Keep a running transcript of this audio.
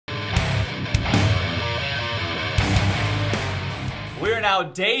We are now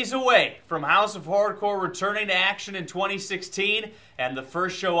days away from House of Hardcore returning to action in 2016, and the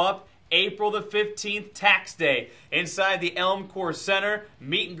first show up, April the 15th, Tax Day, inside the Elmcor Center.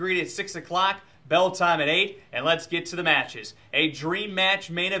 Meet and greet at 6 o'clock, bell time at 8, and let's get to the matches. A dream match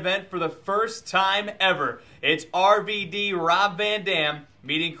main event for the first time ever. It's RVD Rob Van Dam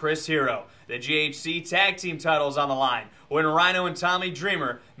meeting Chris Hero. The GHC Tag Team titles on the line when Rhino and Tommy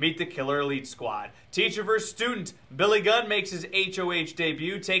Dreamer meet the Killer Elite Squad. Teacher vs. Student, Billy Gunn makes his HOH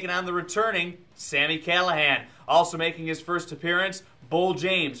debut, taking on the returning Sami Callihan. Also making his first appearance, Bull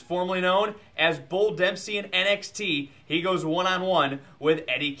James, formerly known as Bull Dempsey in NXT. He goes one-on-one with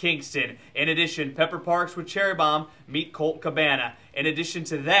Eddie Kingston. In addition, Pepper Parks with Cherry Bomb meet Colt Cabana. In addition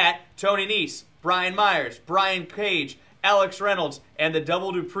to that, Tony Nese, Brian Myers, Brian Cage, Alex Reynolds, and the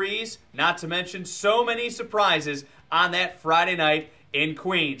Double Duprees, not to mention so many surprises on that Friday night in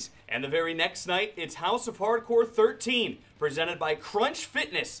Queens. And the very next night, it's House of Hardcore 13, presented by Crunch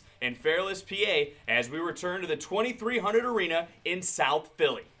Fitness in Fairless, PA, as we return to the 2300 Arena in South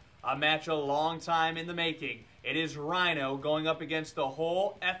Philly. A match a long time in the making. It is Rhino going up against the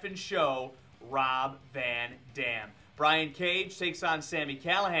whole effing show, Rob Van Dam. Brian Cage takes on Sami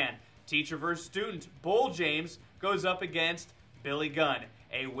Callihan. Teacher vs. Student, Bull James goes up against Billy Gunn.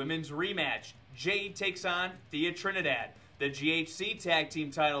 A women's rematch. Jade takes on Thea Trinidad. The GHC Tag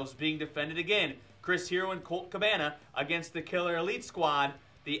Team titles being defended again. Chris Hero and Colt Cabana against the Killer Elite Squad.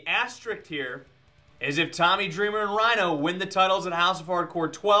 The asterisk here is if Tommy Dreamer and Rhino win the titles at House of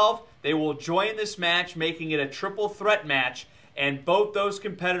Hardcore 12, they will join this match, making it a triple threat match, and both those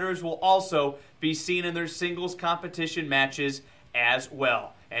competitors will also be seen in their singles competition matches as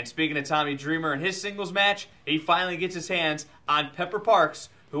well. And speaking of Tommy Dreamer and his singles match, he finally gets his hands on Pepper Parks,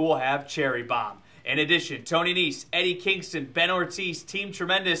 who will have Cherry Bomb. In addition, Tony Nese, Eddie Kingston, Ben Ortiz, Team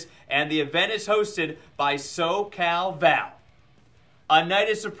Tremendous, and the event is hosted by SoCal Val. A night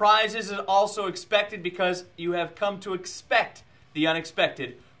of surprises is also expected because you have come to expect the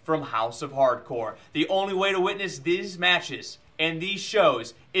unexpected from House of Hardcore. The only way to witness these matches and these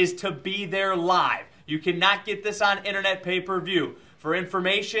shows is to be there live. You cannot get this on internet pay-per-view. For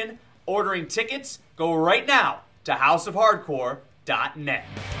information, ordering tickets, go right now to houseofhardcore.net.